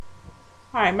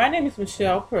Hi, my name is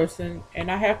Michelle Person,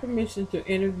 and I have permission to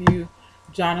interview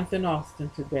Jonathan Austin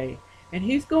today. And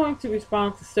he's going to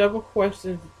respond to several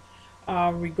questions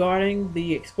regarding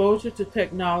the exposure to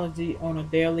technology on a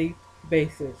daily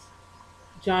basis.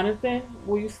 Jonathan,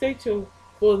 will you state your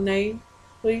full name,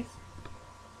 please?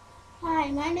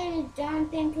 Hi, my name is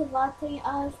Jonathan Cavate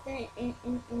Austin, and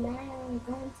I am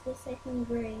going to the second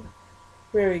grade.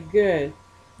 Very good.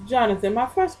 Jonathan, my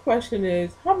first question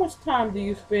is how much time do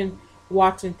you spend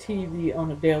watching TV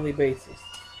on a daily basis?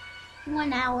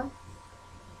 1 hour.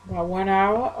 About 1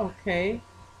 hour? Okay.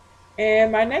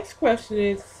 And my next question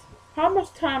is how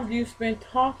much time do you spend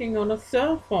talking on a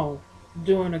cell phone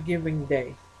during a given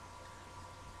day?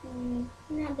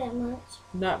 Not that much.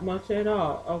 Not much at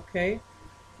all. Okay.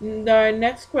 The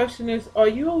next question is are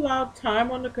you allowed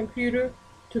time on the computer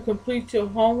to complete your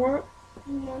homework?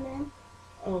 No, ma'am.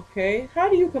 Okay. How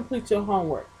do you complete your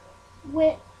homework?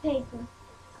 With paper.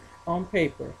 On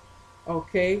paper.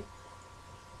 Okay.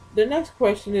 The next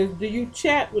question is do you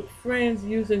chat with friends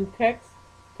using texting,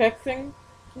 text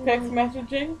No,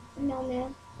 messaging? no,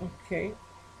 ma'am. Okay.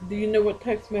 Do you know what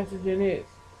text messaging is?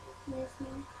 Yes,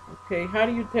 ma'am. Okay, how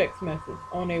do you text message?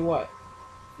 On a what?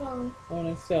 Phone. On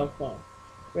a cell phone.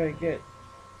 Very good.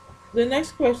 The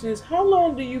next question is how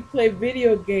long do you play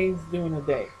video games during a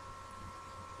day?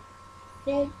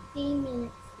 50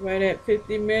 minutes. Right at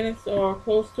 50 minutes or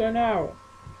close to an hour.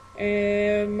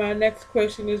 And my next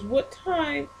question is what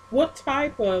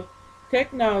type of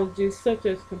technology such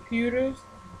as computers,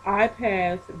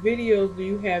 iPads, videos do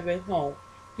you have at home?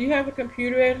 Do you have a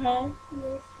computer at home?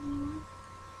 Yes, ma'am.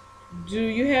 Do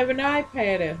you have an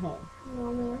iPad at home?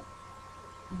 No, ma'am.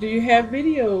 Do you have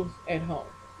videos at home?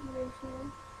 Yes,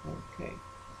 ma'am. Okay.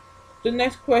 The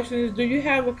next question is do you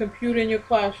have a computer in your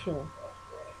classroom?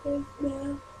 Yes,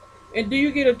 ma'am. And do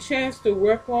you get a chance to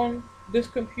work on this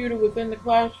computer within the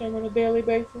classroom on a daily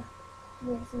basis?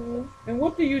 Yes, ma'am. And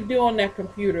what do you do on that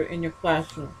computer in your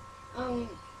classroom? Um,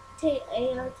 take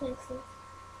AR Texas.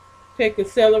 Take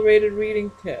accelerated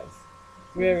reading tests.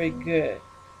 Yes, Very ma'am. good.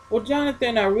 Well,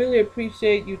 Jonathan, I really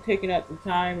appreciate you taking out the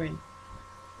time and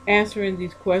answering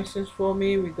these questions for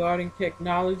me regarding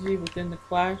technology within the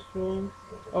classroom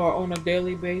or on a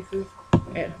daily basis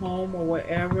at home or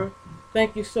wherever.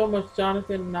 Thank you so much,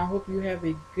 Jonathan, and I hope you have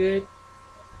a good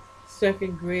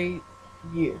second grade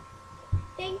year.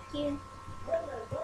 Thank you.